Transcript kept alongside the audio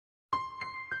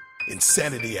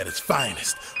Insanity at its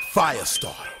finest.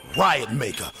 Firestarter, riot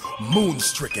maker,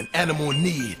 moon-stricken, animal in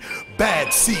need,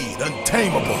 bad seed,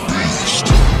 untamable.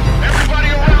 Everybody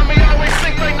around me always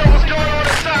think they know what's going on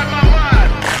inside my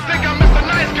mind. Think I'm Mr.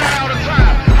 Nice Guy all the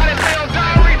time. I didn't say on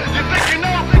diary, you think you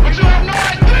know, but you have no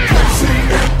idea.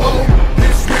 CMO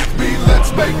is with me,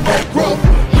 let's make more growth.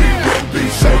 We will be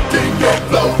shaking your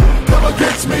flow. Come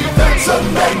against me, that's a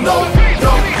no-no.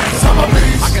 No, 'cause I'm a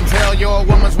beast. I can tell your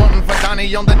woman's wanting for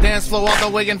Donnie on the dance floor all the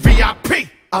way in VIP.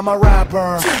 I'm a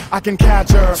rapper, I can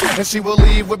catch her, and she will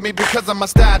leave with me because of my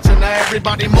stature. Now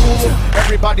everybody move,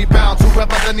 everybody bounce,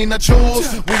 whoever the Nina choose,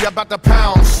 we about to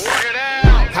pounce.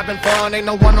 Having fun, ain't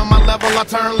no one on my level. I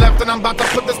turn left and I'm about to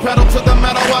put this pedal to the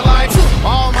metal. I like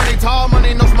all money, tall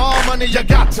money, no small money. You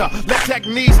gotcha. Let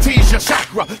techniques tease your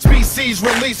chakra. Species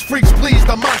release, freaks please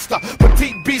the monster.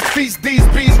 Petite beast feast, these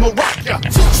bees will rock ya.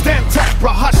 Stand tough, bruh,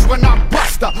 hush when I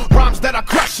bust her. Rhymes that I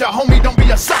crush ya, homie, don't be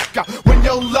a sucker. When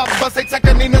your lover say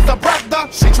Tekanina's a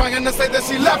brother, she trying to say that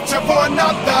she left you for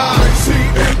another.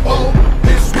 CMO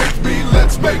is with me,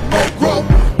 let's make more growth.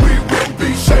 We will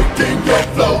be shaking your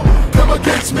flow. Come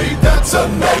against me, that's a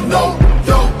no-no,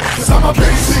 yo, 'cause I'm a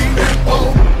beast.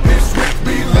 CMO is with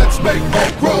me, let's make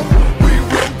more growth. We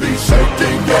will be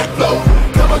shaking your flow.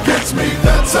 Come against me,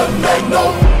 that's a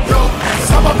no-no, yo,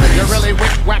 'cause I'm a beast. You're really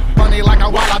wick-wack funny like a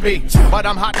wallaby, but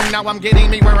I'm hot and now I'm getting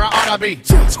me where I oughta be.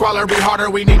 Squalor be harder,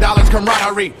 we need dollars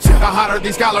camaraderie. The hotter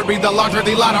the scholarly, the larger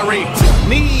the lottery.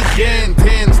 Need yen,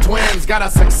 tens, twins, gotta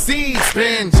succeed.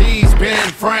 Spin G's,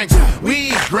 Ben Franks.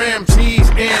 We gram cheese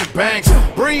in banks.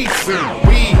 Breathe soon,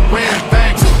 we win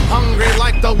thanks. Hungry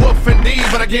like the wolf indeed,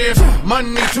 but I give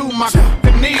money to my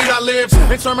need. I live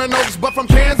in Sherman Oaks, but from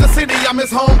Kansas City. I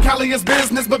miss home, Cali is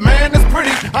business, but man, it's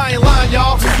pretty. I ain't lying,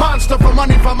 y'all. Monster for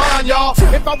money for mine, y'all.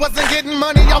 If I wasn't getting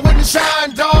money, I wouldn't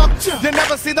shine, dog. You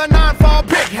never see the 9-fall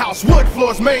big house. Wood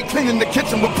floors made, cleaning the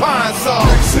kitchen with pine saw.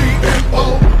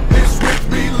 CMO is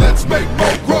with me, let's make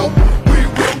more growth. We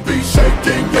will be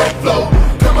shaking your flow.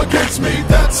 Come against me,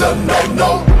 that's a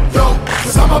no-no, yo,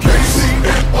 'cause I'm a beast.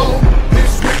 CMO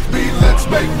is with me, let's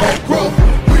make more growth.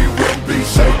 We will be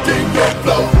shaking your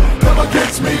flow. Come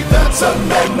against me, that's a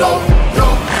no-no, yo,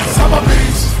 'cause I'm a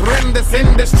beast. In this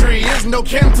industry is no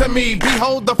kin to me.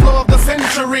 Behold the flow of the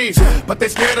century. But they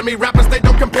scared of me. Rappers, they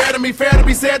don't compare to me. Fair to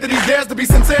be said that he dares to be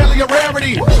sincerely a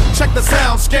rarity. Check the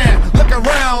sound scan. Look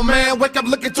around, man. Wake up,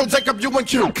 look at your Jacob, you and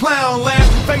Q. Clown land.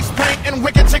 Face paint and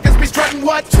wicked chickens be strutting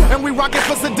what? And we rockin'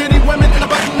 for Sadiddy women in the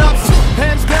button-ups.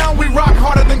 Hands down, we rock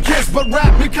harder than Kiss. But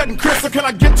rap, me cutting Chris. So can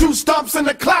I get 2 stumps and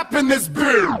a clap in this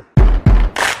beer?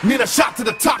 Need a shot to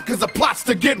the top cause the plot's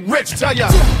to get rich. Tell ya,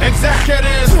 exact it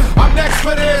is, I'm next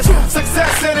for this.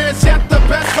 Success it is, yet the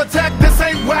best protect. This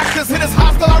ain't whack, this hit is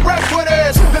hostile, I rap for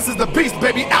this. This is the beast,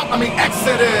 baby, out, I mean X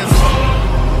it is.